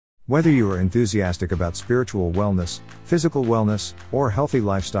Whether you are enthusiastic about spiritual wellness, physical wellness, or healthy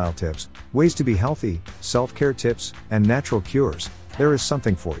lifestyle tips, ways to be healthy, self-care tips, and natural cures, there is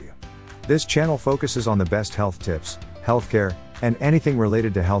something for you. This channel focuses on the best health tips, healthcare, and anything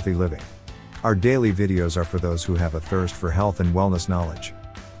related to healthy living. Our daily videos are for those who have a thirst for health and wellness knowledge.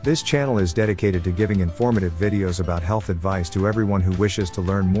 This channel is dedicated to giving informative videos about health advice to everyone who wishes to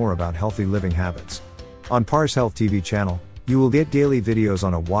learn more about healthy living habits. On parshealthTV channel, you will get daily videos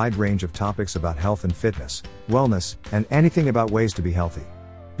on a wide range of topics about health and fitness, wellness, and anything about ways to be healthy.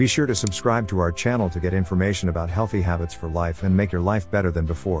 Be sure to subscribe to our channel to get information about healthy habits for life and make your life better than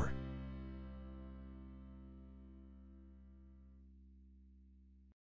before.